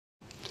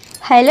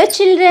Hello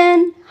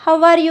children,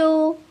 how are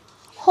you?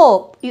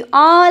 Hope you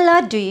all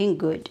are doing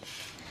good.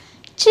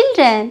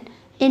 Children,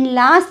 in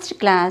last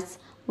class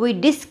we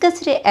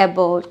discussed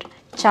about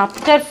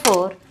chapter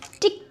 4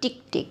 tick tick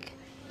tick.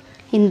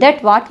 In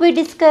that what we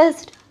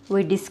discussed?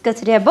 We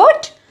discussed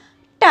about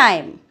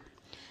time.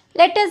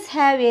 Let us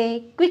have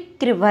a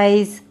quick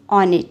revise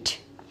on it.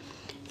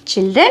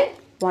 Children,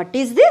 what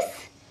is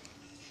this?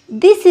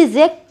 This is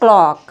a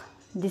clock.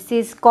 This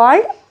is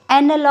called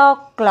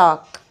analog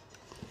clock.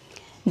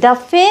 The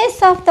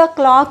face of the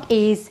clock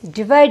is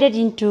divided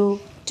into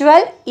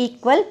 12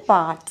 equal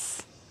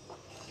parts.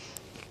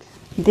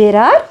 There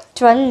are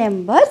 12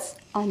 numbers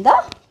on the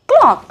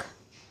clock.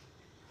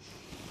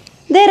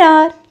 There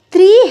are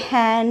 3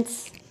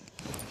 hands.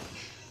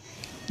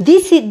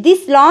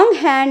 This long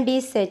hand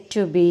is said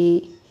to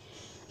be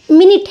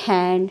minute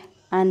hand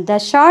and the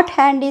short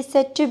hand is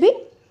said to be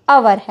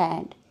hour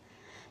hand.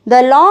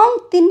 The long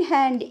thin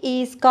hand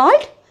is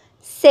called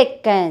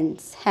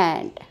seconds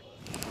hand.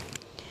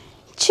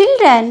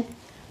 Children,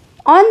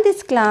 on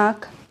this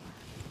clock,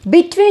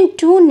 between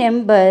two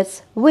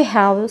numbers, we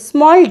have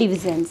small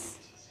divisions.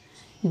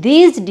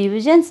 These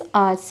divisions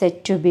are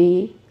said to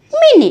be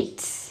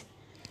minutes.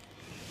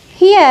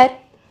 Here,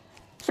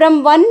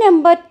 from one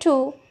number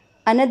to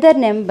another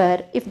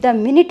number, if the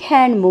minute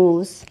hand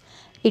moves,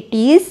 it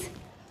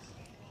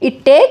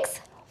takes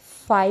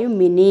 5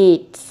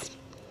 minutes.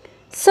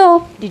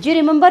 So, did you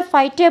remember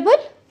 5 table?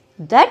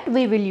 That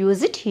we will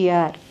use it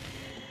here.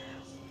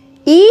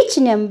 Each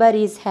number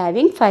is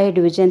having 5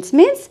 divisions,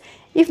 means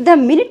if the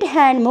minute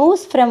hand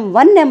moves from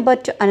one number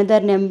to another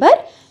number,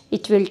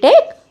 it will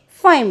take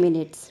 5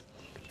 minutes.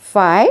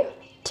 5,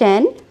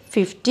 10,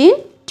 15,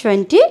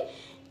 20,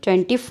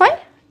 25,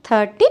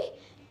 30,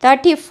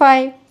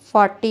 35,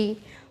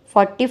 40,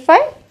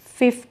 45,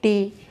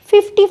 50,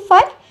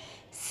 55,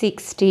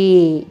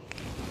 60.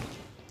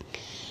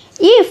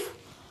 If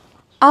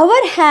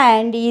our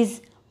hand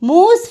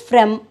moves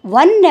from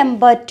one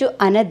number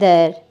to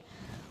another,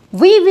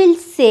 we will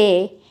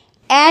say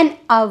an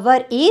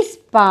hour is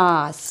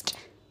passed.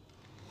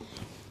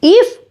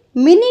 If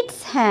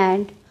minutes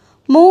hand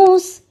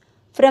moves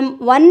from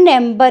one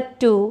number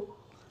to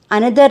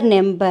another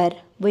number,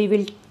 we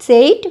will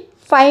say it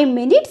 5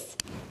 minutes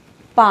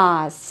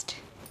passed.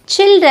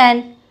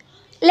 Children,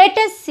 let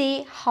us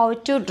see how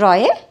to draw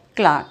a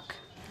clock.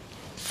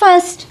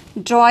 First,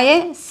 draw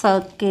a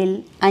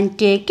circle and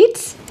take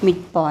its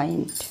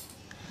midpoint.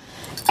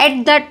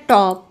 At the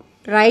top,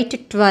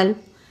 write 12.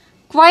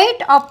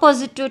 Quite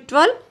opposite to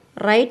 12,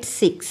 write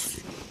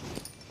 6.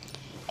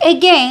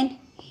 Again,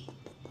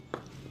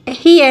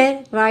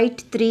 here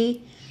write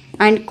 3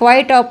 and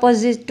quite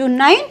opposite to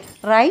 9,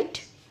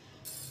 write.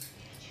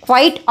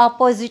 Quite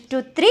opposite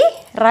to 3,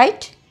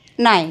 write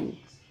 9.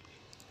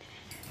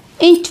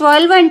 In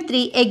 12 and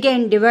 3,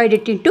 again divide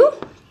it into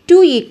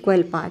 2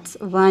 equal parts.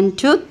 1,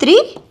 2,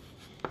 3,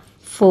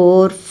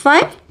 4,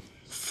 5,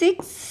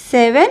 6,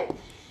 7,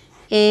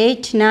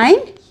 8, 9,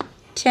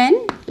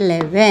 10,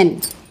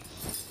 11.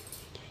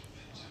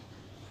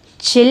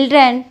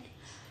 Children,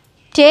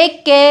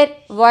 take care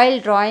while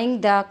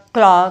drawing the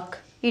clock.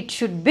 It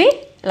should be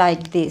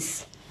like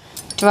this.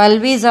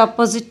 12 is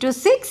opposite to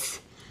 6.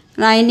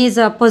 9 is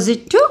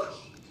opposite to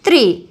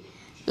 3.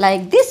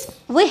 Like this,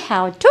 we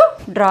have to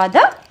draw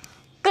the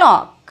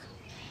clock.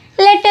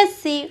 Let us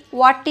see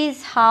what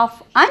is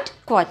half and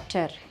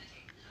quarter.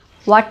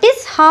 What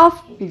is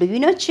half? Do you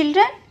know,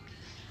 children?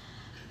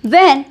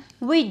 When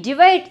we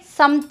divide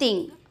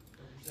something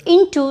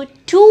into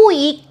 2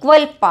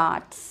 equal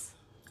parts,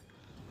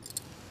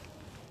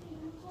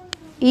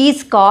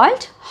 is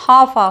called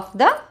half of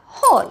the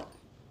whole.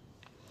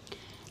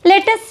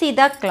 Let us see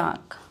the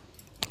clock.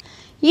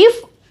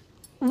 If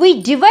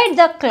we divide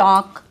the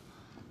clock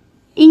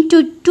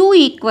into 2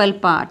 equal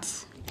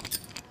parts,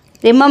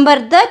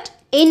 remember that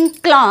in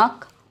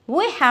clock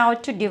we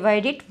have to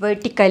divide it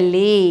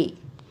vertically.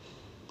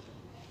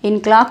 In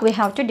clock we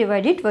have to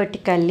divide it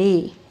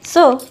vertically.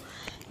 So,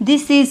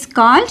 this is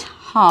called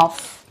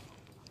half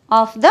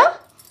of the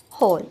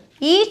whole.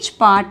 Each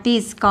part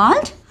is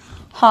called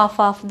half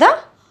of the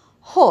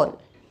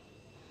whole.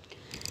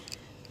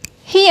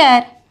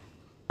 Here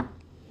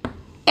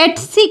at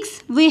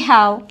 6 we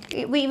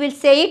will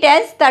say it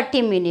as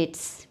 30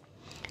 minutes.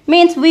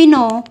 Means we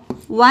know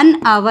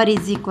 1 hour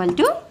is equal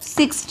to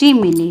 60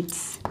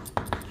 minutes.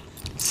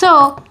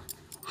 So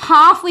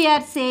half we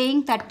are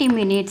saying 30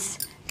 minutes.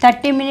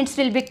 30 minutes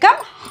will become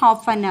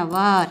half an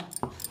hour.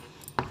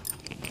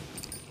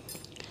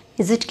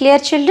 Is it clear,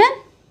 children?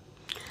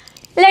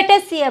 Let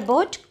us see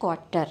about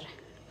quarter.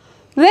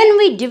 When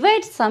we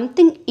divide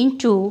something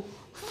into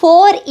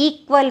 4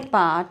 equal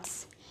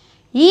parts,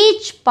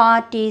 each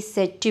part is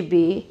said to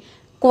be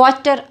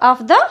quarter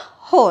of the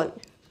whole.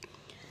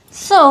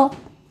 So,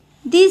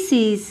 this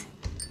is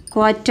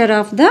quarter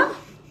of the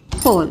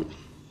whole.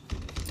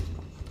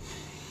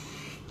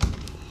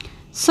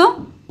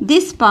 So,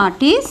 this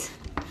part is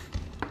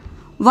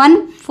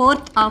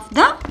 1/4 of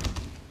the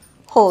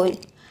whole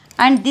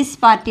and this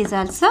part is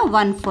also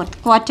 1/4,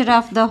 quarter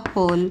of the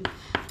whole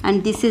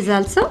and this is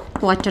also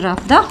quarter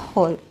of the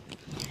whole.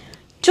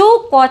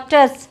 2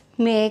 quarters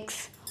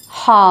makes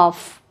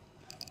half.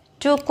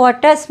 2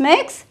 quarters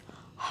makes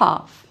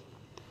half.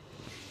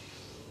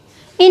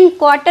 In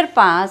quarter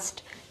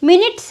past,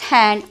 minutes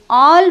hand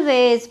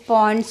always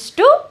points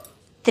to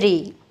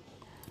 3.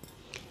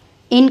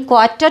 In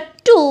quarter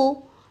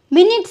 2,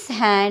 minutes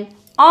hand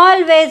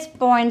always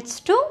points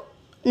to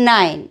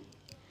 9.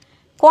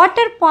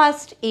 Quarter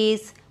past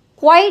is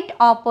quite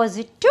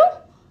opposite to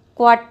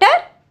quarter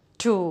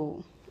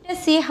 2.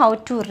 Let's see how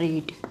to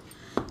read.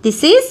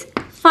 This is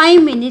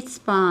 5 minutes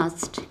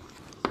past.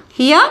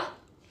 Here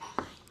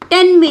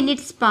 10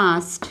 minutes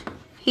past.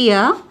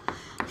 Here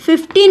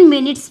 15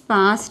 minutes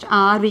past,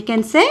 or we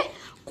can say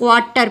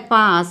quarter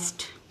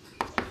past.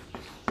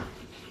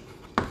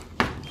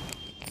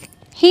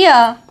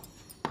 Here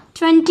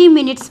 20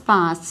 minutes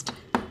past.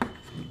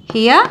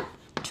 Here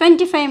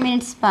 25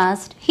 minutes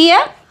past.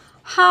 Here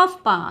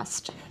half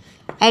past.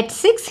 At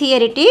 6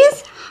 here it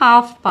is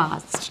half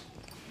past.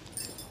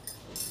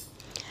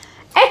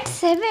 At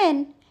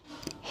 7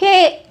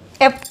 here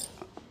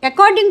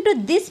according to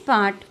this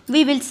part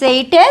we will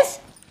say it as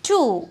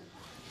 2.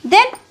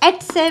 Then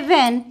at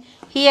 7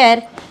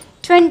 here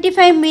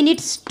 25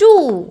 minutes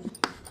to.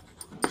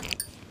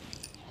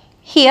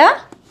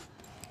 Here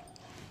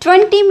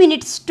 20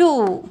 minutes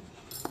to.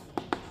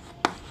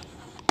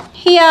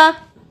 Here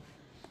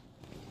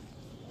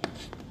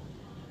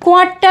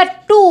quarter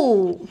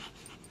to.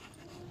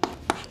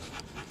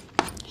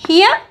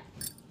 Here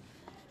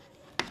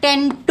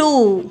 10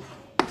 to.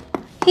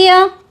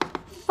 Here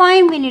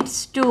 5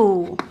 minutes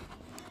to.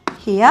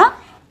 Here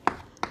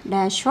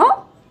dash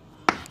of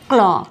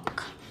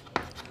clock.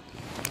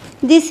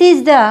 This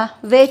is the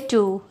way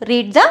to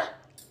read the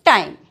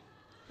time.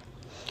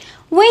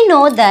 We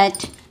know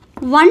that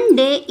 1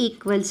 day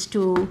equals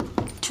to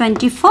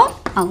 24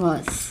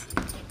 hours.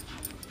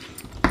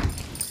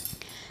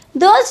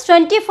 Those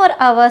 24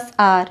 hours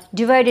are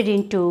divided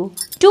into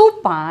 2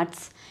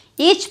 parts.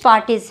 Each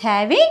part is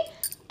having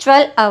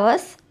 12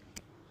 hours.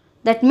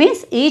 That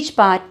means each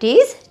part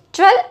is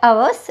 12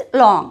 hours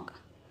long.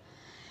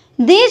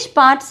 These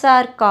parts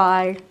are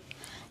called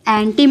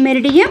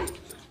ante-meridiem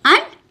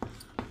and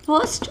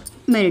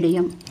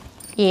post-meridiem,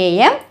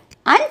 AM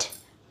and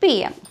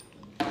PM.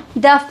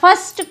 The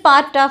first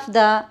part of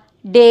the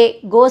day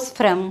goes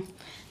from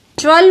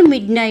 12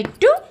 midnight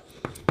to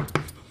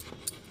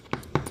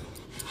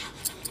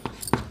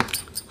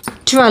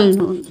 12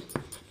 noon.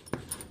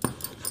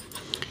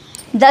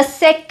 The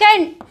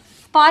second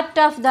part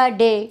of the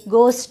day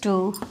goes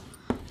to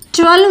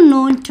 12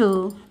 noon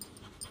to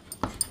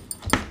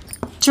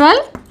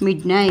 12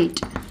 midnight.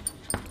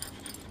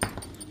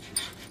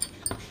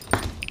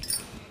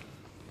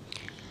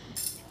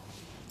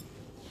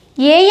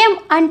 AM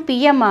and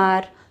PM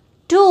are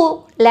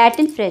 2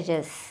 Latin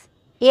phrases.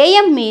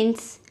 AM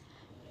means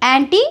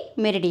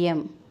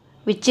ante-meridiem,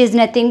 which is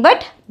nothing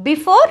but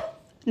before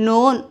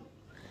noon.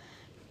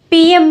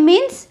 PM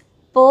means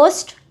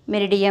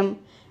post-meridiem,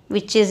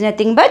 which is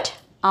nothing but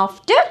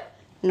after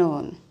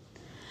noon.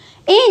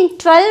 In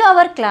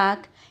 12-hour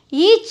clock,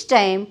 each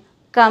time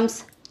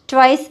comes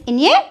twice in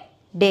a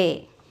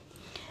day.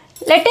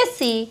 Let us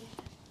see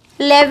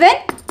 11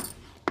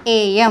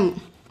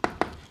 AM.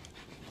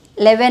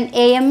 11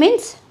 AM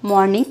means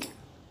morning,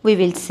 we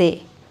will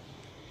say.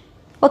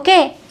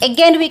 Okay,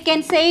 again we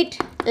can say it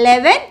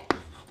 11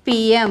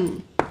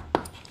 PM.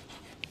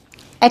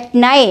 At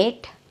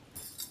night,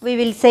 we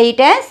will say it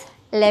as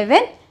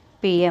 11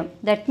 PM.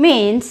 That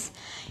means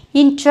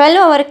in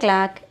 12-hour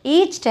clock,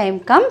 each time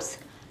comes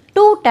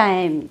 2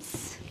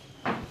 times.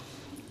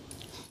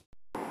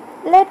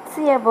 Let's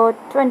see about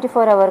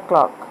 24-hour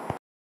clock.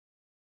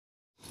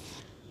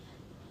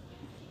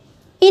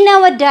 In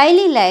our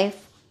daily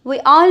life, we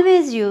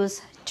always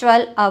use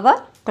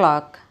 12-hour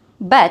clock.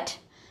 But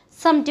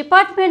some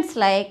departments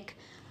like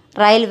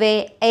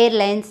railway,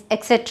 airlines,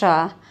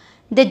 etc.,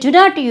 they do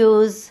not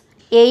use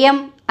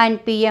AM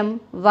and PM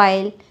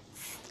while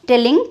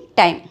telling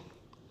time.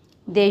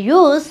 They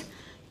use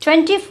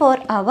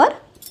 24-hour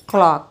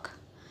clock.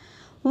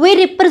 We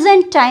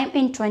represent time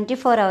in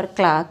 24-hour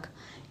clock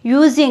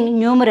using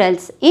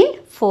numerals in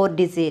 4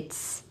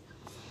 digits.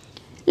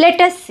 Let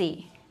us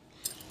see.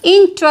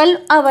 In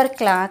 12-hour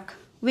clock,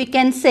 we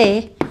can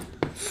say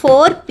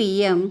 4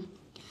 PM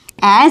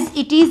as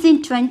it is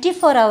in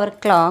 24-hour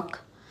clock.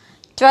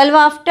 12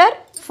 after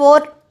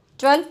 4,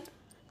 12,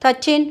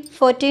 13,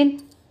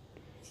 14,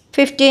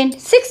 15,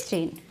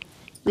 16,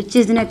 which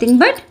is nothing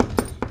but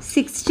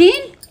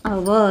 16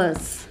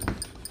 hours.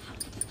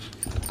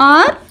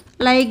 Or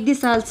like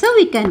this also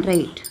we can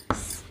write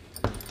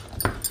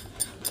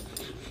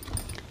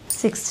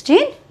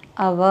 16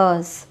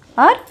 hours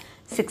or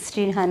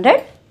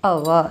 1600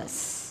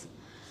 hours.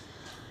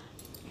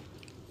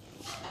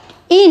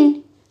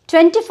 In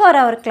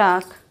 24-hour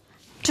clock,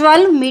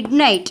 12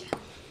 midnight.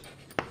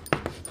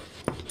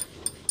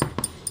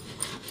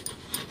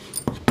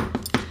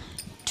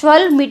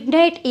 12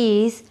 midnight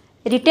is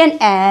written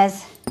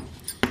as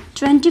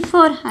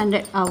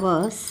 2400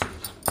 hours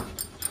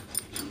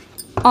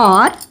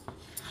or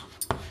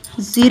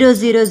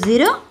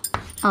 000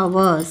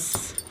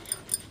 hours.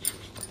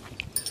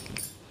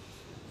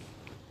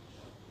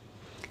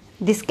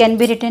 This can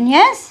be written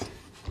as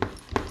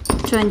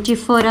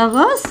 24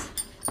 hours,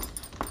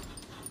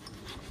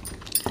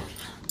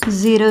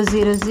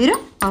 000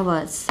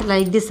 hours.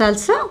 Like this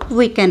also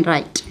we can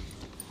write.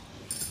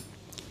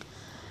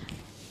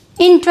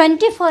 In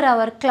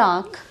 24-hour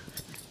clock,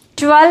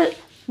 12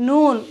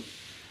 noon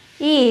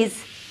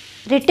is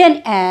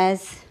written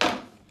as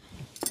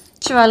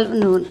 12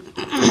 noon.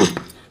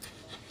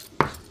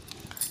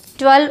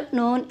 12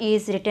 noon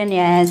is written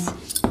as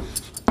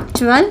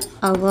 12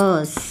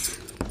 hours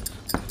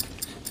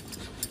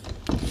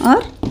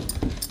or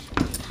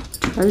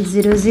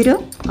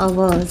 1200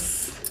 hours.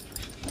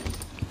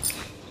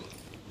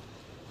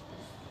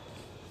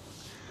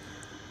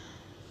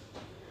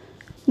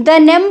 The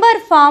number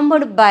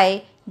formed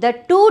by the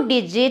two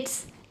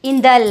digits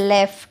in the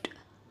left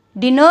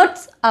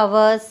denotes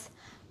hours,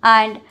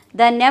 and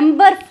the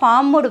number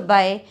formed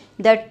by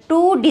the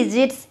two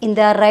digits in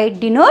the right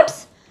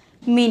denotes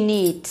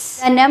minutes.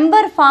 The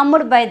number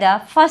formed by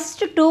the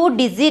first two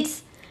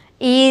digits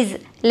is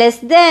less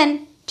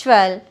than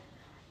 12.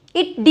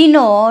 It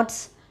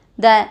denotes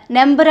the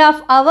number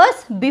of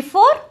hours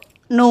before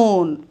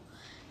noon.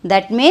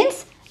 That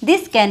means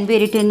this can be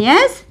written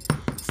as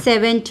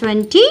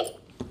 7:20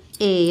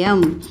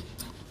 a.m.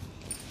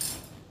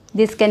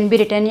 This can be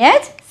written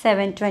as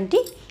 7:20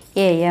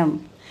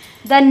 a.m.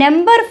 The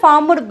number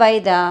formed by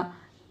the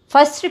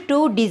first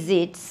two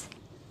digits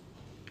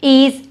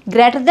is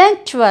greater than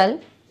 12.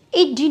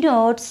 It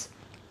denotes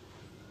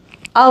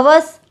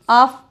hours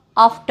of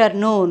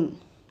afternoon.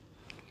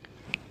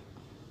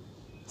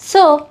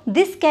 So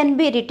this can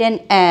be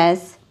written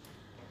as,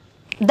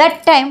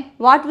 that time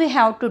what we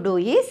have to do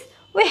is,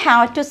 we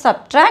have to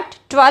subtract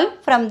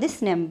 12 from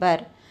this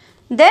number.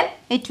 Then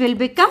it will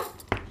become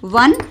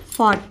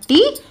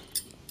 1:40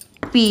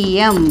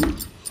 p.m.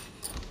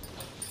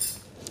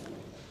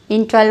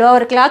 In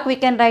 12-hour clock we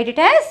can write it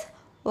as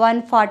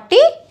 1:40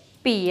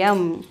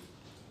 p.m.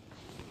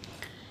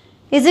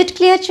 Is it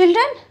clear,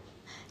 children?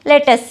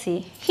 Let us see.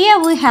 Here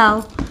we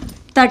have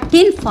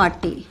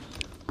 13:40.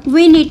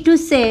 We need to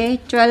say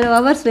 12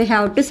 hours we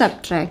have to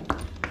subtract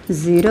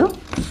 0,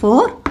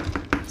 4.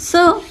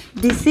 So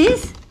this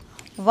is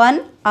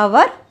 1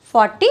 hour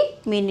 40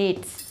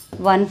 minutes.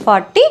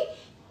 1:40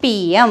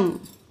 p.m.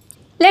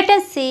 Let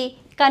us see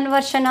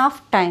conversion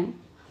of time.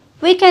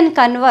 We can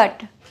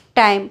convert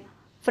time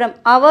from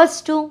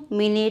hours to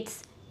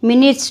minutes,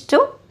 minutes to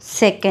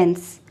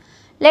seconds.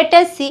 Let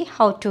us see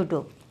how to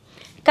do.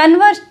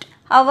 Convert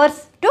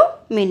hours to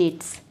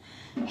minutes.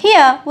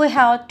 Here we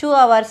have 2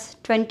 hours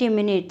 20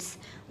 minutes.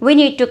 We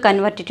need to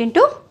convert it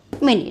into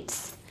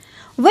minutes.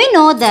 We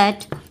know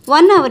that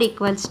 1 hour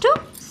equals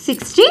to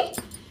 60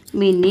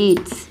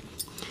 minutes.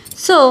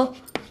 So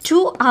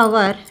 2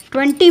 hour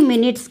 20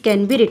 minutes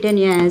can be written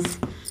as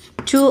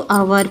 2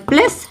 hour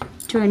plus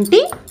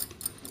 20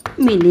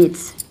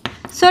 minutes.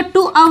 So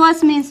 2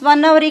 hours means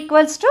 1 hour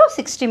equals to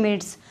 60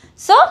 minutes.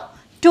 So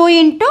 2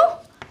 into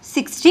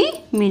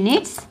 60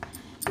 minutes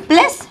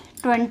plus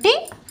 20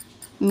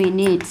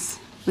 minutes,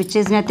 which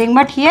is nothing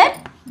but here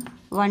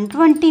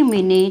 120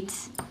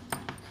 minutes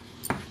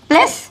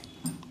plus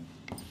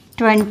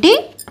 20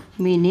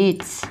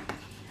 minutes.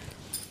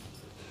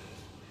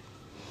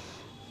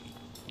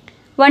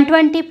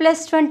 120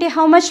 plus 20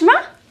 how much, ma?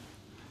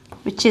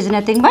 Which is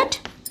nothing but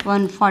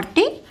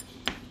 140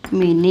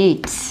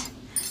 minutes.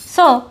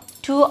 So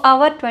 2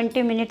 hour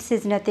 20 minutes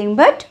is nothing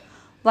but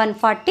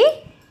 140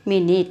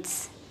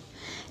 minutes.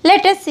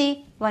 Let us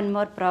see one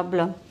more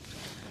problem.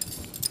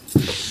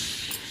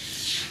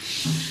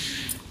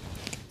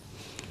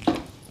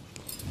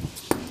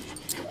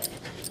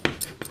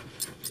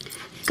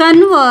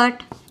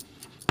 Convert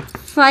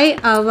 5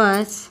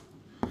 hours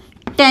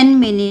 10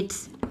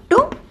 minutes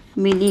to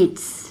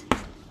minutes.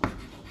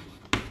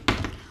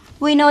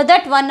 We know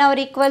that 1 hour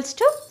equals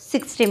to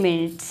 60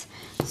 minutes.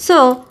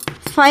 So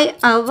 5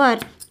 hour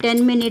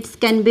 10 minutes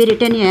can be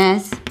written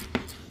as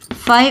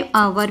 5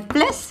 hour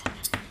plus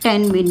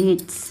 10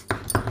 minutes.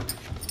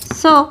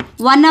 So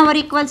 1 hour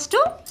equals to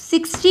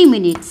 60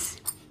 minutes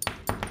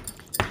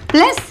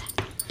plus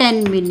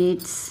 10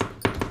 minutes.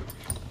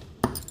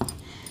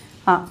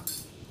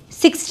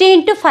 60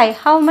 into 5,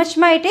 how much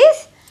it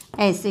is?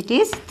 Yes, it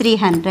is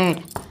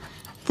 300.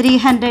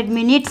 300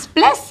 minutes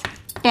plus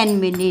 10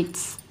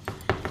 minutes,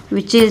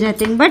 which is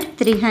nothing but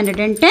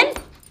 310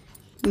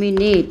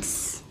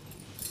 minutes.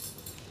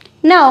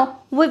 Now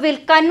we will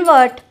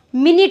convert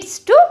minutes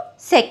to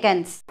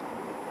seconds.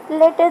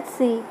 Let us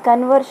see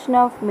conversion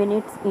of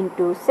minutes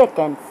into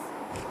seconds.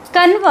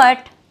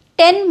 Convert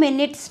 10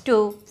 minutes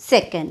to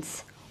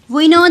seconds.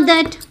 We know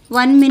that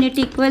 1 minute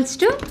equals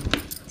to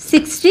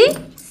 60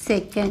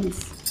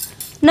 seconds.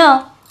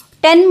 Now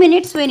 10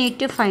 minutes we need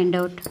to find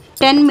out.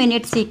 10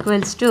 minutes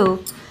equals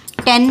to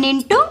 10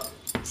 into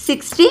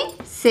 60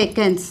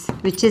 seconds,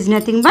 which is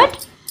nothing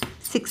but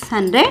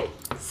 600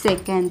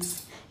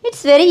 seconds.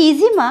 It's very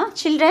easy, ma,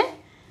 children.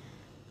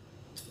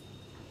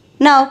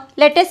 Now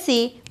let us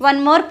see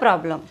one more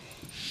problem.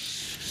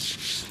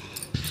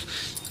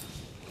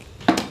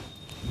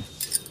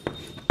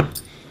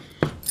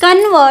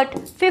 Convert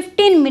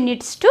 15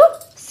 minutes to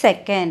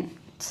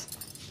seconds.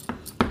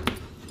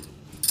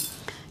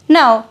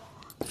 Now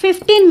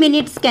 15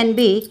 minutes can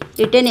be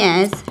written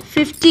as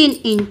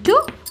 15 into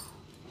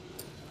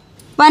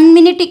 1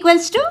 minute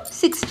equals to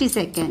 60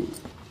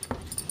 seconds.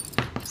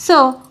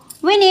 So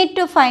we need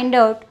to find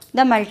out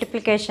the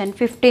multiplication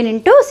 15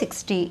 into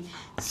 60.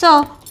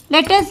 So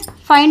let us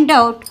find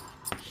out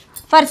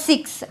for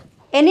 6.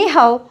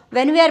 Anyhow,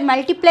 when we are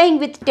multiplying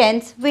with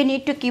tens, we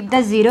need to keep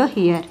the 0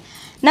 here.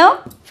 Now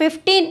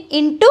 15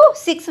 into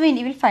 6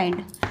 we will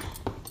find.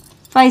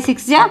 5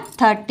 6 ja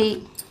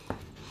 30.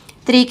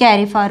 3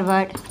 carry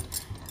forward.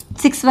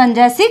 6 1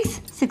 ja 6.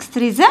 6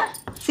 3 ja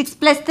 6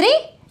 plus 3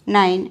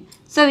 9.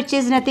 So which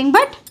is nothing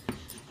but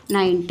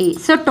 90.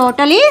 So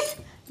total is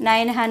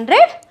 900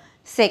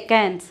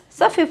 seconds.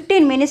 So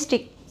 15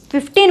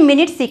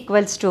 minutes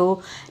equals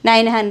to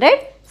 900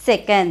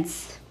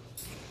 seconds.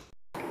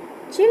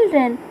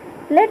 Children,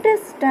 let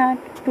us start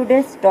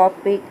today's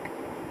topic.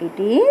 It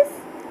is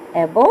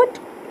about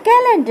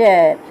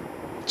calendar.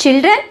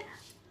 Children,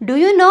 do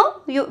you know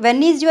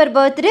when is your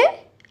birthday?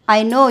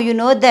 I know you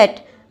know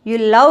that. You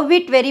love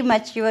it very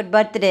much, your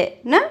birthday.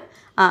 No?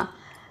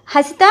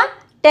 Hasita,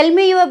 tell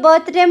me your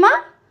birthday, ma?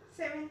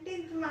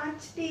 17th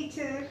March,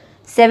 teacher.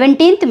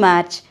 17th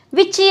March.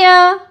 Which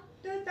year?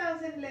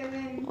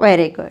 2011.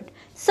 Very good.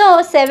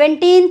 So,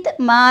 17th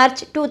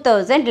March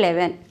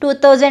 2011.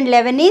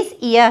 2011 is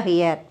year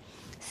here.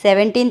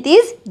 17th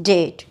is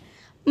date.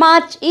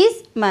 March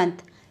is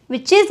month,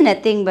 which is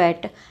nothing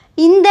but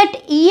in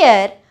that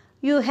year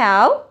you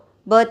have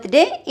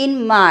birthday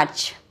in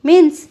March.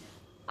 Means,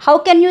 how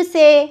can you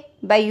say?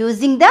 By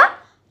using the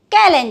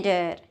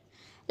calendar.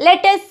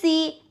 Let us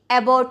see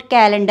about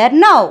calendar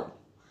now.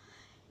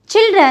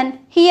 Children,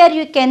 here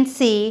you can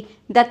see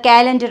the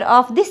calendar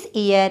of this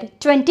year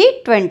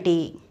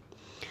 2020.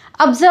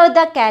 Observe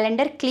the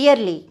calendar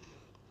clearly.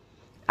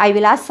 I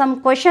will ask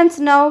some questions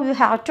now. You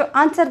have to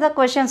answer the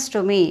questions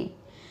to me.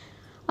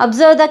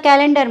 Observe the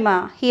calendar,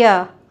 ma.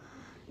 Here.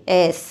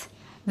 Yes.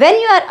 When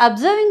you are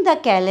observing the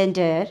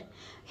calendar,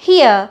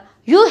 here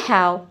you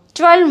have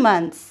 12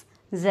 months.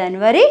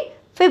 January,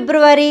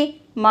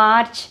 February,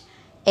 March,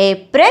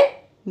 April,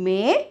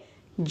 May,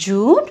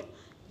 June,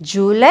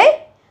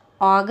 July,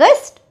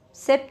 August,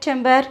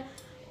 September,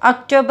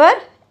 October,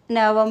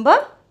 November,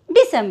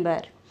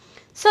 December.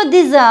 So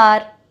these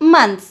are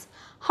months.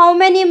 How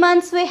many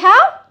months we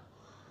have?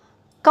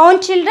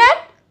 Count, children.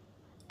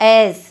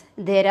 Yes,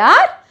 there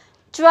are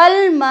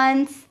 12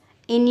 months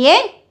in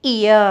a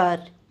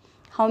year.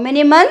 How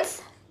many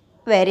months?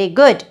 Very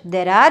good.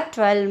 There are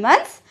 12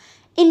 months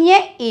in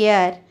a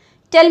year.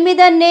 Tell me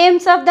the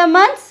names of the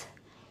months.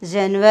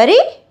 January,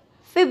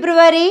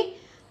 February,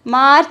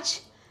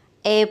 March,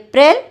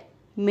 April,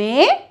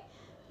 May,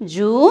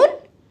 June,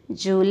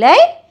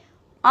 July,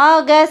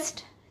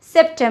 August,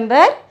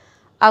 September,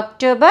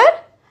 October,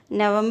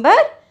 November,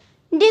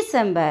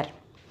 December.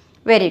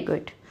 Very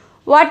good.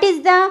 What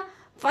is the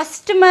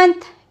first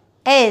month?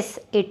 Yes,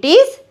 it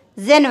is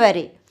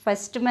January.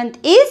 First month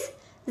is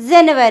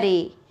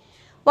January.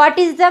 What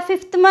is the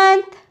fifth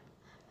month?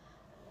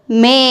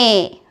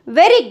 May.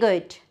 Very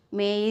good.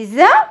 May is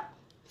the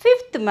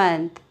fifth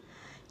month.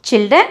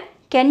 Children,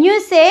 can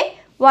you say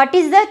what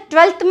is the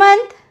 12th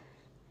month?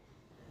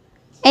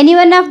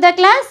 Anyone of the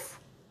class?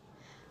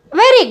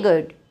 Very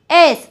good.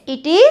 Yes,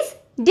 it is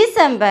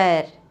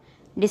December.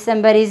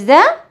 December is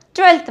the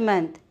 12th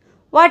month.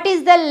 What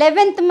is the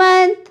 11th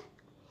month?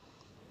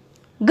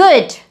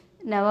 Good.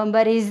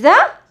 November is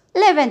the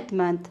 11th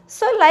month.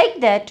 So like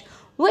that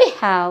we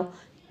have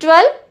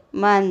 12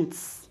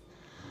 months.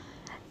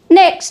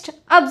 Next,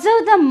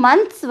 observe the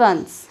months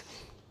once.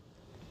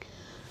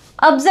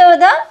 Observe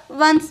the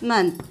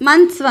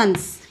months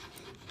once.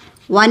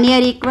 1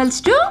 year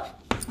equals to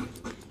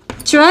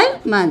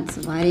 12 months.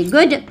 Very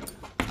good.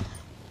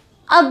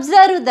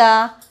 Observe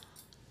the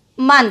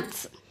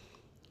months.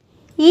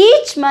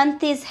 Each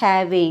month is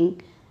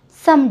having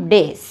some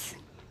days.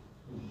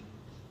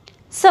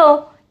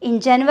 So, in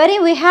January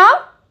we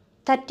have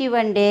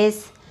 31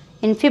 days.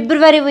 In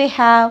February we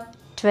have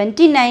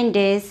 29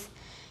 days.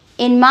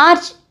 In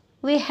March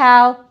we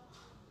have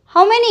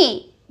how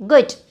many?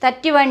 Good,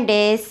 31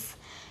 days.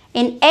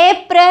 In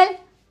April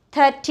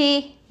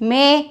 30,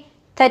 May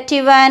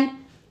 31,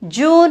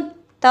 June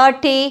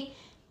 30,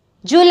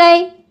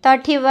 July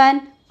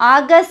 31,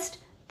 August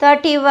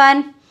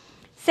 31,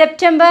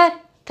 September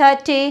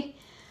 30,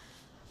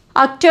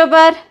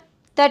 October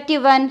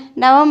 31,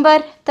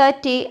 November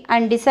 30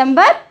 and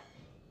December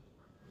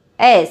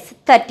is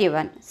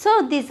 31.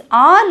 So these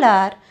all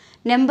are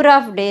number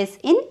of days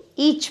in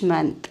each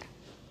month.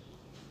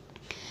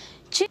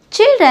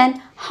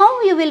 Children,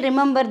 how you will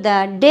remember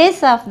the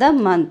days of the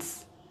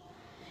months?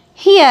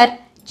 Here,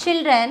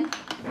 children,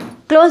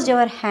 close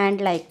your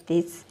hand like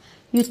this.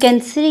 You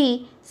can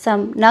see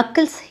some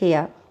knuckles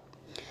here.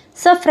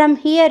 So from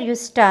here you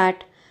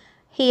start.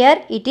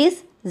 Here it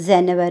is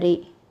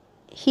January.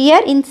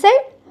 Here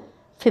inside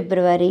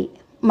February,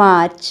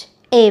 March,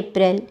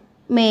 April,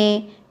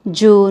 May,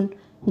 June,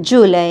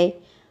 July,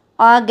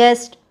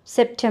 August,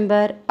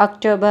 September,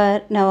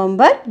 October,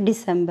 November,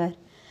 December.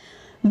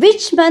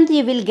 Which month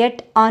you will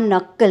get on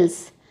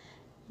knuckles?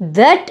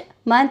 That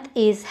month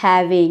is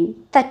having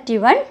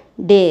 31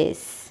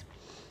 days.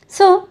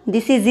 So,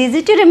 this is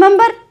easy to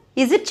remember.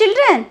 Is it,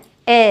 children?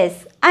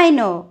 Yes, I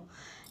know.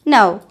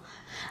 Now,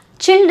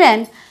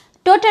 children,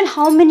 total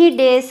how many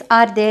days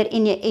are there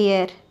in a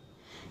year?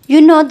 You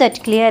know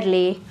that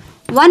clearly.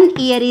 One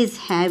year is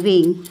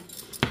having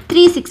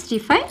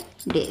 365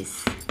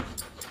 days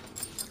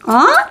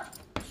or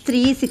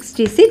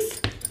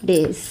 366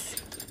 days.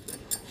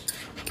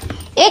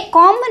 A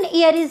common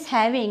year is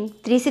having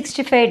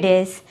 365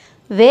 days,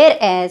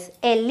 whereas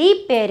a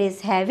leap year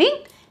is having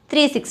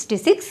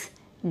 366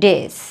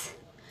 days.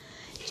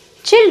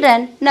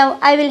 Children, now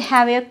I will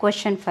have a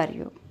question for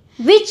you.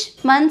 Which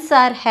months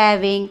are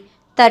having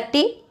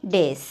 30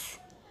 days?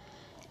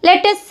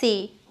 Let us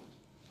see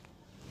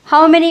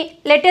how many.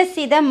 Let us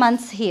see the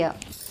months here.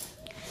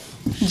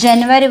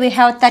 January we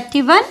have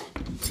 31,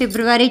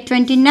 February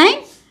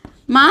 29,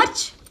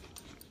 March.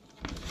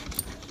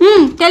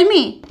 Tell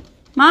me.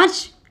 March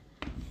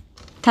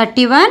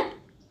 31,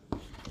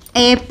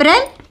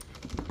 April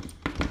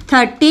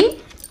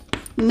 30,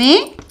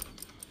 May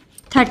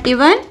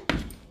 31,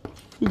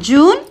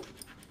 June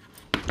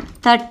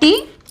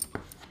 30,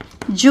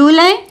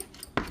 July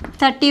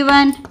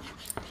 31,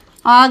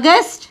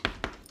 August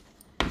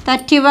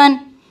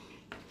 31,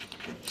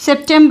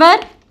 September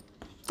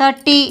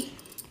 30,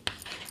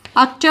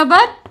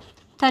 October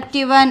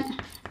 31,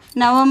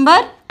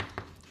 November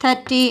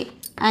 30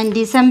 and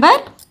December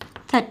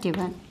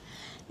 31.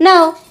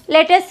 Now,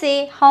 let us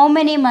say how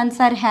many months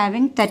are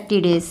having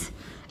 30 days.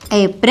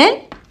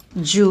 April,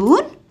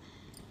 June,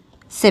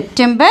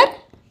 September,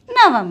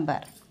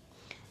 November.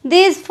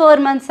 These 4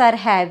 months are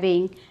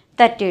having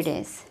 30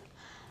 days.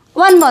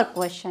 One more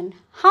question.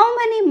 How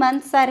many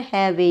months are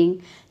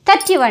having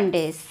 31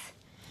 days?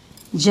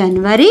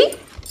 January,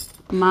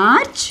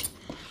 March,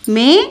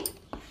 May,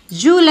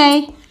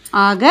 July,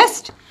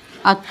 August,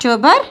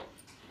 October,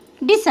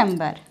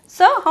 December.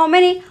 So, how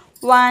many?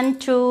 1,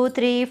 2,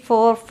 3,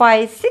 4,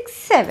 5, 6,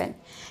 7.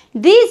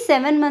 These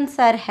 7 months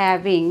are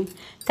having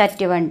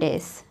 31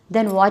 days.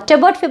 Then what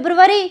about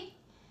February?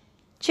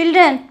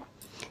 Children,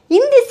 in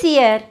this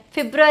year,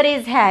 February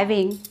is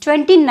having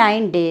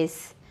 29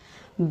 days.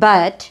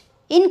 But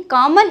in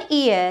common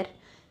year,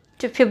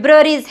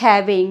 February is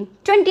having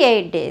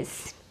 28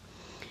 days.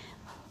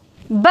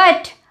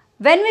 But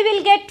when we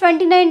will get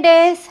 29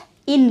 days?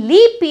 In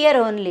leap year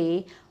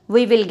only,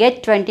 we will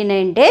get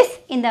 29 days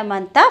in the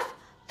month of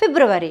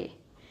February.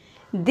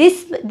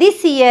 This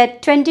year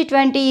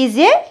 2020 is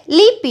a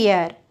leap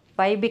year.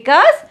 Why?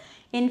 Because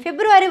in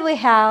February we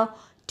have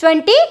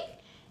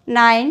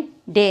 29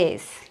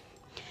 days.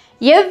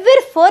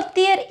 Every 4th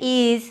year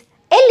is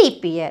a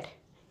leap year.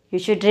 You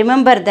should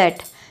remember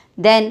that.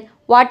 Then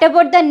what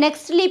about the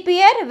next leap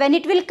year, when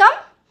it will come?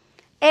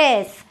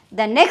 Yes,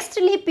 the next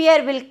leap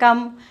year will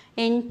come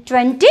in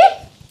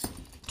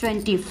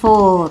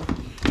 2024.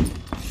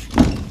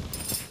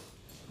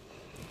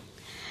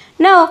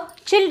 Now,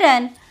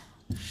 children,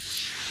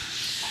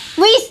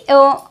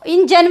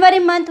 in January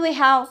month we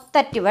have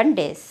 31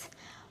 days.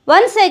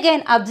 Once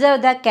again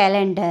observe the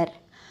calendar.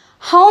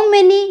 How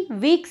many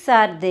weeks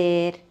are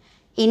there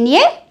in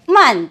a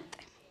month?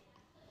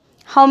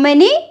 How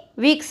many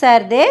weeks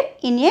are there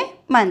in a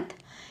month?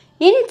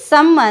 In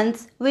some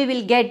months we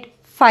will get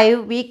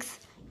 5 weeks.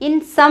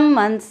 In some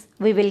months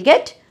we will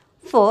get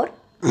 4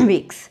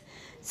 weeks.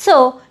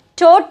 So,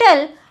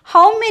 total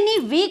how many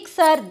weeks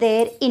are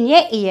there in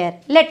a year?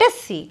 Let us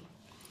see.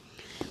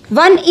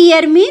 1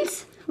 year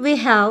means we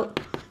have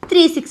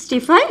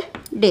 365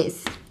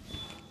 days.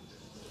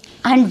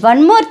 And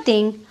one more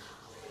thing,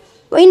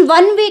 in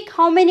 1 week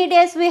how many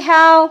days we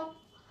have?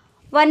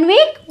 1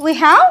 week we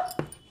have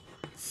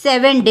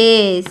 7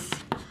 days.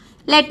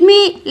 Tell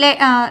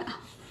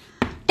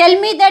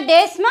me the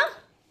days, ma.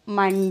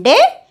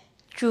 Monday,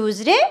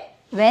 Tuesday,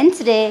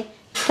 Wednesday,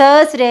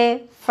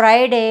 Thursday,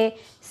 Friday,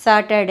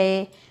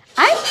 Saturday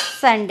and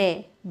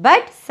Sunday.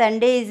 But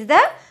Sunday is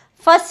the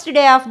first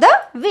day of the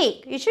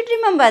week. You should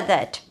remember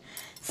that.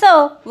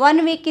 So,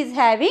 1 week is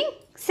having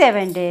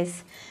 7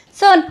 days.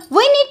 So,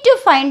 we need to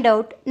find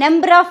out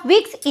number of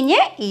weeks in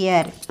a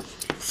year.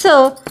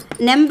 So,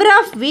 number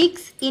of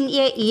weeks in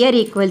a year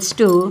equals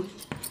to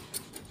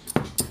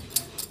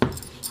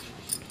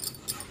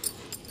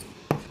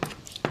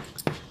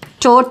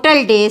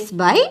total days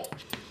by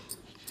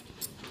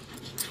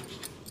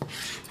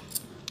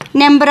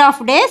number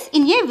of days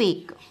in a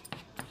week.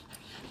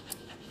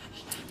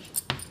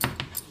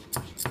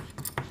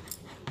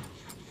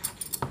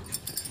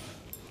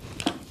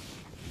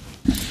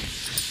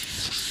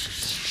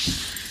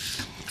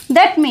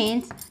 That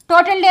means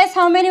total days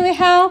how many we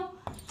have?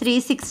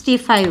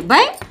 365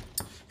 by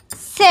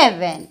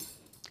 7.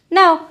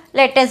 Now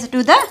let us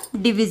do the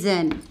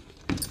division.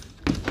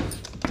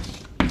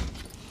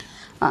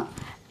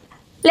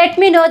 Let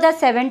me know the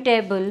 7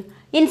 table.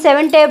 In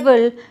 7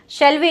 table,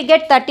 shall we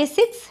get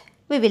 36?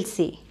 We will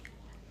see.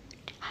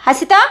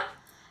 Hasita,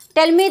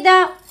 tell me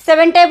the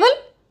 7 table.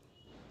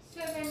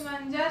 7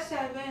 1s are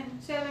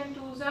 7, 7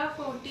 2s are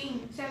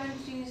 14, 7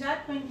 3s are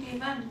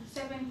 21,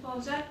 7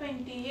 4s are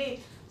 28,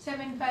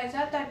 7 5s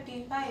are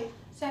 35,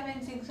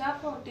 7 6 are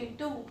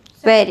 42.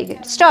 Very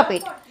good. Stop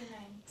it.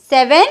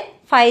 7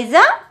 5s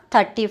are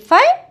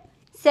 35,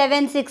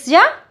 7 6s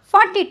are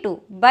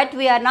 42. But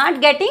we are not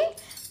getting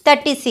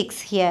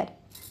 36 here.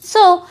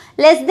 So,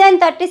 less than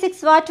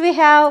 36 what we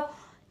have?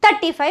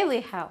 35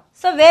 we have.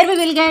 So, where we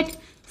will get?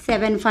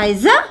 7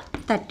 5s are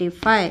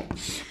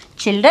 35.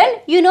 Children,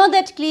 you know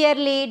that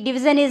clearly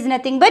division is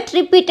nothing but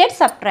repeated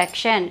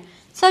subtraction.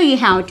 So, you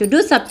have to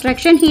do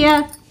subtraction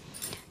here.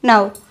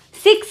 Now,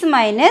 6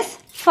 minus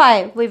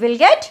 5, we will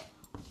get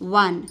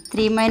 1.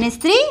 3 minus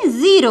 3,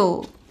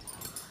 0.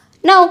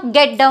 Now,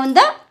 get down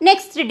the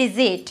next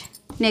digit.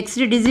 Next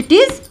digit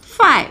is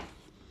 5.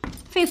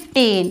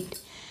 15.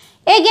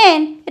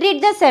 Again,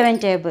 read the 7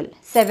 table.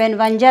 7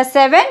 1s are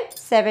 7,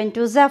 7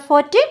 2s are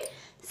 14,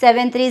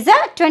 7 3s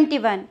are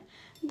 21.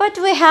 But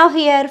we have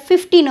here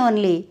 15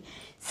 only.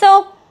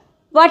 So,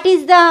 what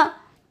is the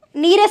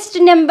nearest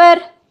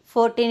number?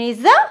 14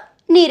 is the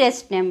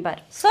nearest number.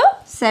 So,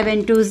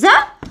 7 2s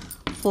are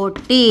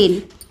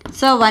 14.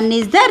 So, 1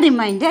 is the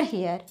remainder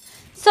here.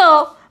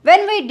 So,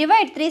 when we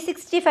divide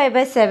 365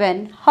 by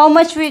 7, how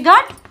much we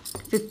got?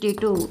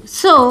 52.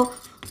 So,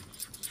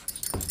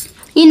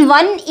 in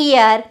 1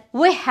 year,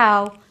 we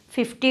have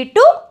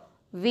 52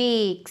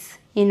 weeks.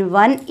 In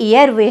 1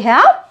 year, we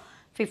have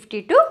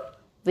 52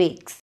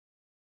 weeks.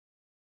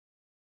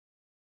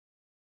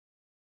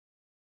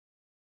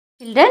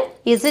 Children,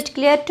 is it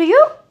clear to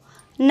you?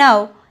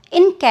 Now,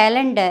 in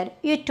calendar,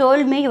 you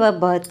told me your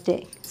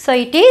birthday. So,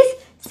 it is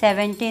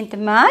 17th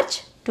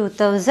March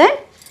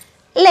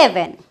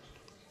 2011.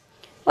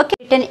 Okay,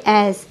 written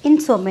as in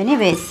so many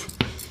ways.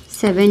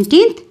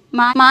 17th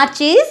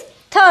March is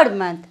 3rd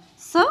month.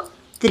 So,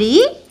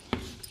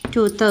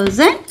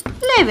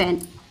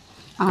 3/2011.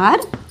 Or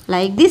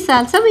like this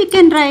also we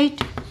can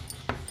write.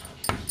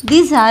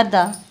 These are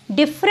the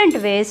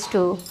different ways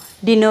to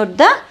denote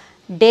the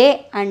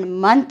day and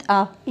month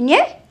of in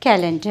a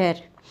calendar.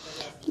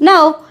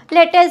 Now,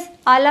 let us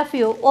all of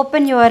you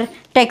open your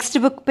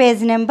textbook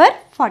page number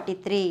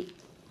 43.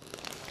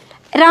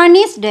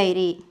 Rani's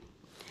diary.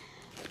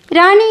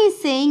 Rani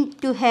is saying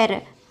to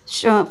her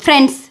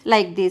friends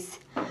like this.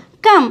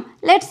 Come,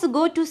 let's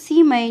go to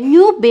see my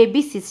new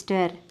baby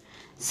sister.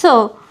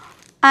 So,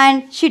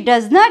 and she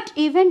does not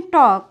even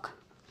talk.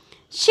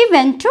 She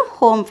went to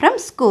home from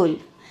school.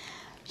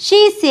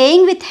 She is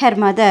saying with her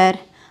mother,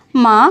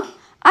 Ma,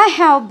 I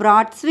have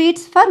brought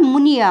sweets for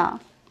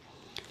Munia.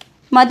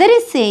 Mother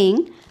is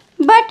saying,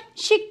 but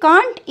she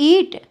can't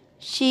eat.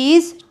 She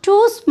is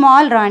too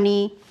small,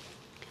 Rani.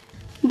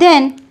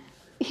 Then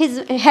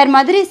her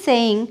mother is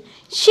saying,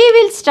 she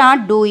will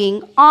start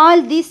doing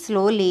all this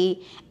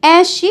slowly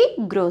as she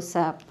grows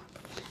up.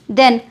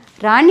 Then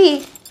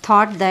Rani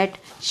thought that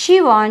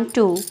she wanted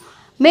to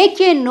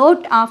make a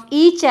note of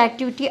each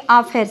activity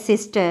of her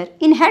sister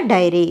in her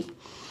diary.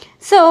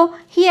 So,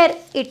 here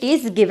it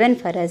is given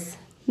for us.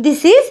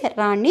 This is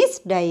Rani's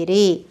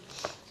diary.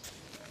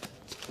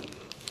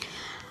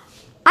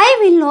 I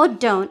will note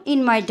down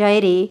in my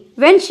diary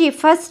when she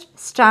first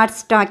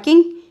starts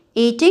talking,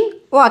 eating,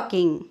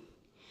 walking.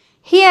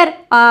 Here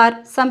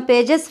are some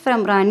pages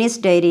from Rani's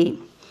diary.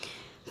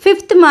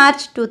 5th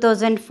March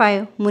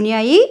 2005,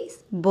 Munia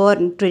is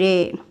born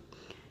today.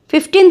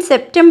 15th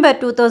September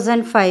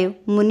 2005,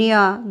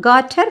 Munia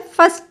got her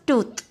first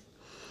tooth.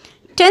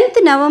 10th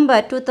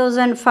November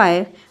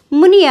 2005,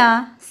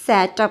 Munia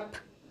sat up.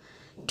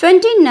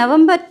 20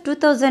 November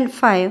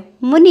 2005,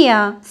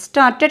 Munia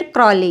started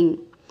crawling.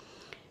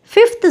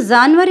 5th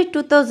January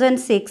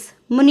 2006,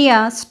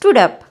 Munia stood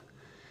up.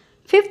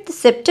 5th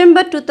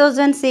September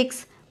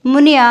 2006,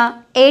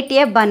 Munia ate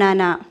a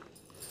banana.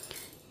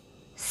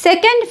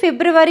 2nd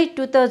February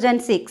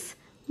 2006,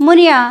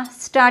 Munia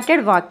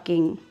started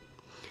walking.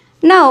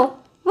 Now,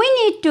 we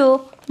need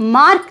to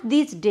mark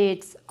these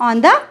dates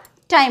on the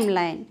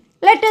timeline.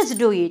 Let us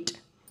do it.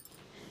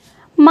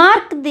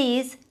 Mark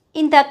these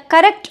in the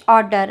correct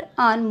order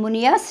on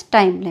Munia's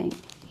timeline.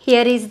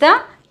 Here is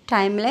the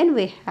timeline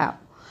we have.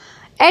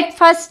 At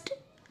first,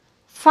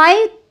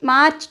 5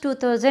 March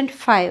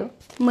 2005,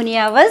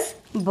 Munia was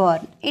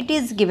born. It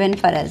is given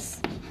for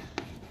us.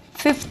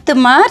 5th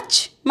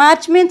March.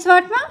 March means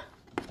what, ma?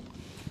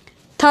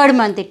 3rd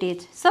month it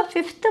is. So,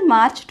 5th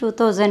March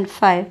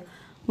 2005,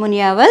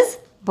 Munia was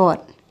born.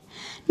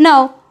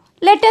 Now,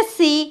 let us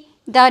see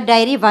the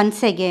diary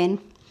once again.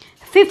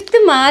 5th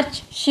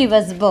March, she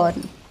was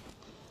born.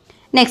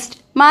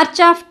 Next, March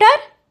after?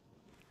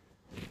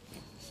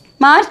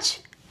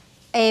 March,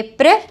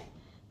 April,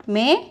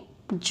 May,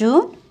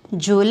 June,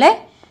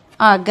 July,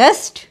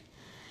 August.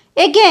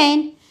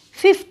 Again,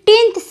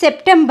 15th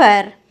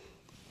September.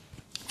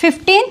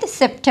 15th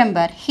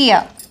September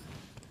here.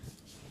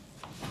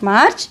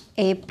 March,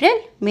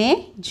 April,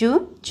 May,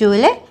 June,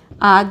 July,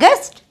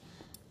 August,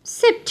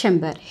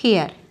 September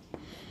here.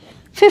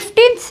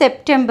 15th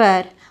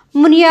September,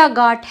 Munia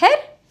got her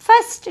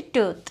first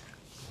tooth.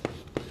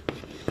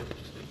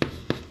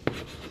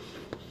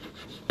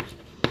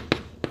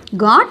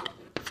 Got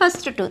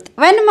first tooth.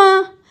 When ma?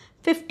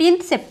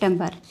 15th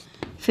September.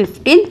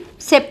 15th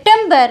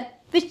September.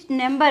 Which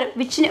number?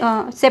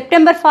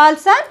 September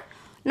falls on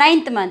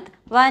 9th month.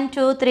 1,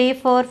 2, 3,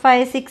 4,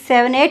 5, 6,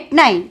 7, 8,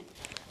 9.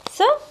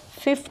 So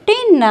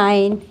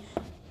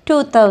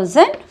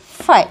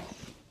 15/9/2005.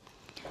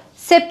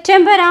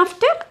 September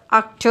after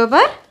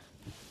October.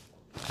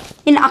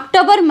 In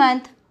October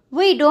month,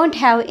 we don't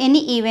have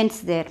any events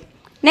there.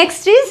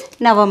 Next is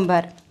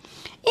November.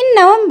 In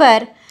November,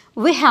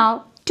 we have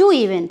two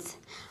events.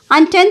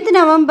 On 10th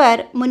November,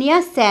 Munia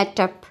sat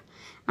up.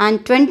 On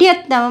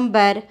 20th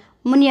November,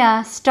 Munia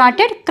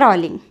started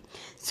crawling.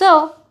 So,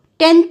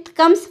 10th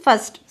comes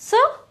first. So,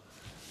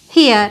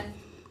 here,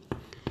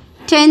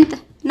 10th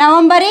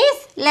November is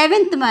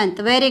 11th month.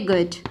 Very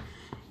good.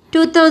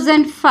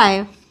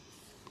 2005.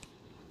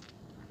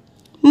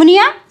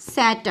 Munia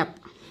sat up.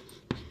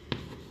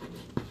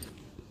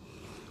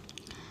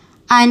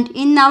 And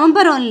in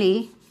November only,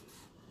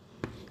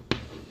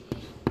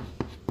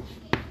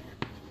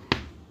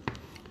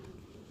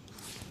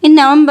 in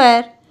November,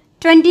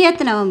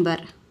 20th November.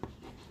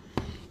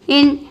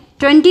 In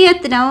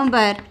 20th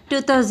November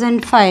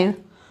 2005,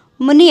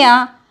 Munia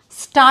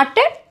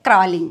started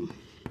crawling.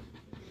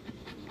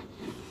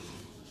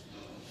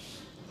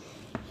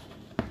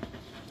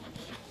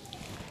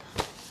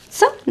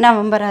 So,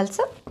 November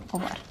also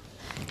over.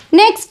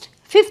 Next,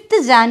 5th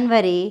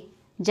January.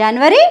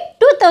 January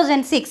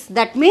 2006.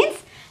 That means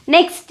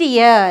next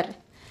year.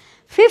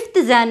 5th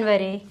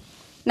January.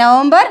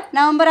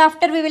 November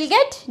after we will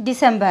get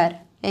December.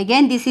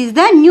 Again this is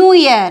the new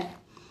year.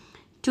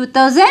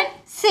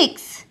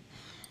 2006.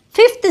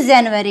 5th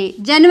January.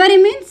 January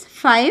means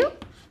 5.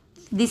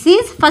 This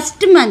is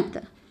first month.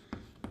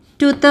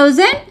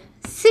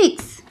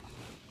 2006.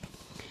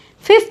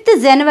 5th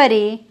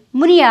January.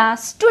 Munia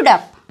stood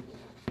up.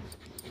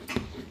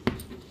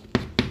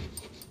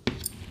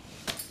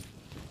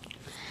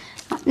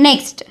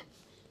 Next,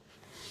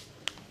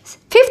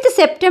 5th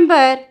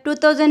September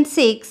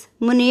 2006,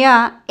 Munia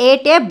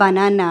ate a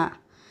banana.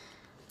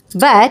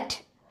 But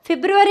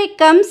February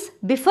comes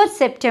before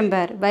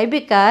September. Why?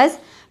 Because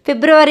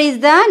February is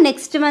the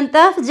next month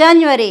of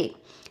January.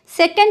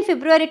 2nd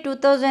February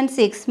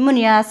 2006,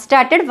 Munia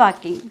started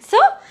walking. So,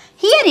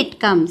 here it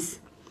comes.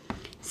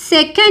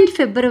 2nd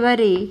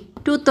February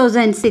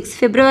 2006.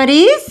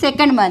 February is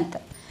second month.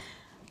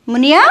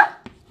 Munia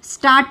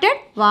started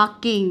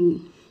walking.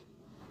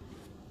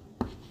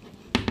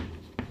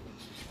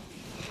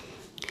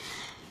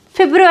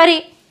 February,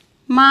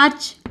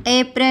 March,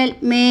 April,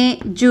 May,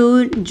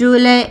 June,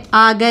 July,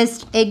 August,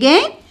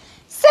 again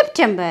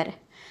September.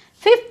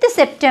 5th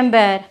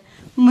September,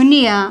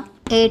 Munia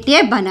ate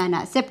a banana.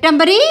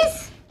 September is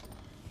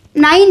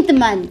 9th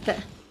month.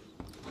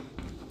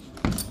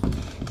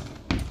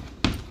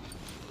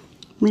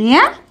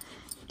 Munia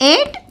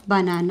ate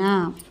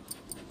banana.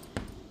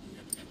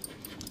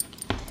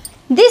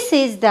 This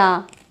is the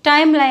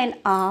timeline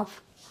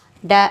of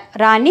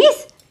Rani's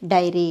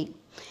diary.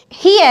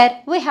 Here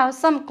we have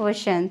some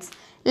questions.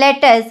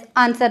 Let us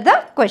answer the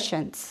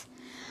questions.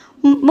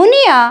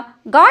 Munia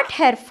got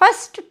her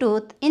first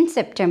tooth in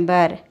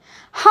September.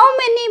 How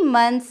many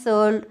months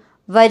old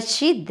was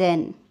she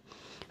then?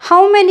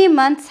 How many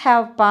months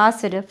have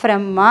passed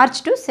from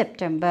March to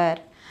September?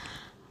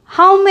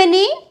 How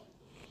many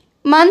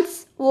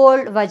months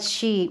old was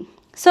she?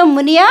 So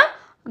Munia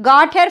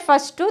got her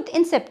first tooth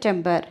in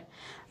September.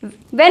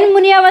 When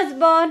Munia was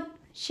born?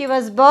 She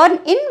was born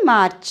in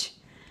March.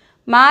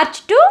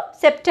 March to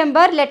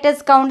September, let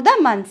us count the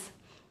months.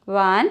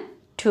 1,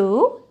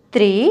 2,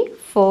 3,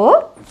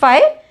 4,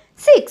 5,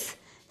 6.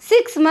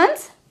 6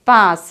 months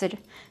passed.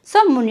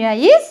 So, Munia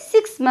is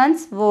 6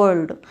 months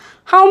old.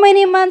 How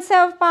many months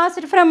have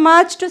passed from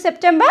March to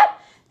September?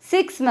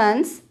 6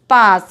 months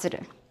passed.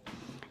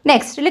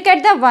 Next, look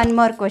at the one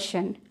more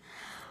question.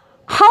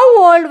 How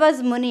old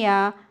was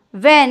Munia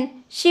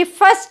when she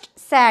first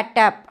sat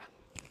up?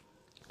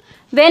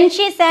 When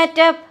she sat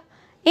up?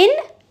 In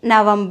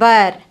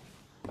November.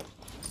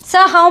 So,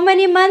 how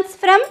many months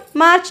from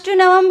March to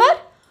November?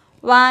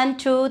 1,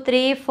 2,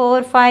 3,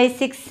 4, 5,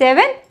 6,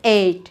 7,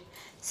 8.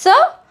 So,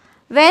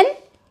 when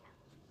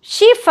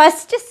she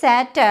first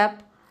sat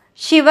up,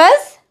 she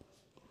was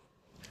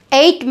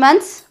 8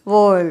 months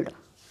old.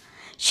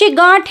 She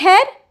got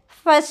her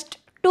first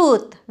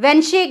tooth.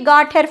 When she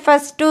got her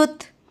first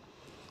tooth?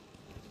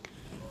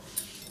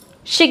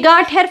 She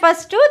got her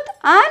first tooth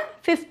on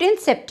 15th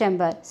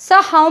September.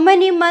 So, how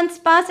many months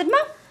passed,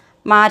 ma?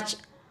 March.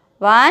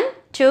 1,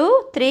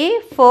 2,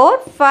 3, 4,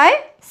 5,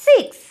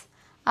 6.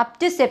 Up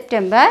to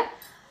September,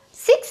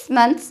 6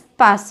 months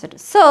passed.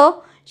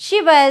 So,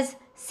 she was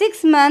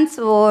 6 months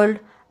old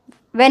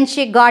when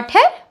she got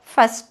her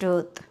first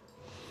tooth.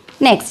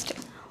 Next,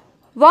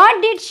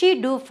 what did she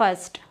do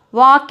first?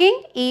 Walking,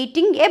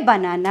 eating a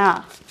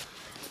banana.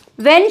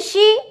 When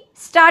she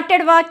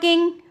started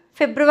walking?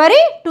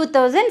 February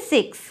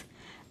 2006.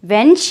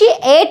 When she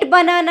ate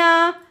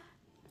banana?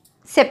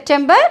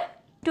 September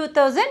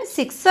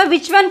 2006. So,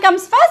 which one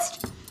comes first?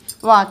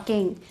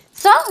 Walking.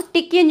 So,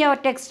 tick in your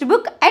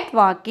textbook at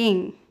walking.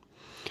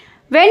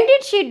 When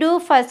did she do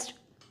first?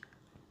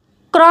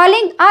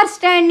 Crawling or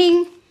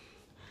standing?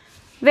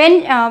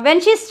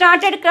 When she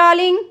started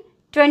crawling?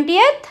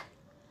 20th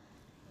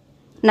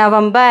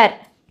November.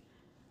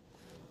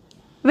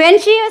 When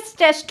she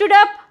stood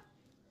up?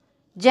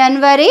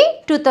 January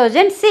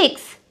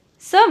 2006.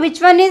 So which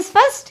one is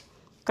first?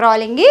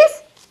 Crawling is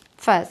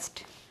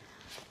first.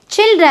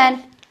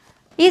 Children,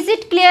 is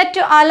it clear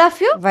to all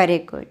of you? Very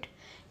good.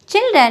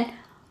 Children,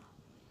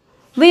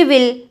 we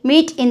will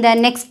meet in the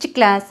next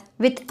class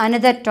with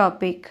another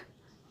topic.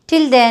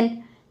 Till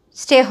then,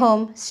 stay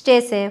home, stay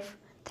safe.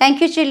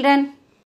 Thank you, children.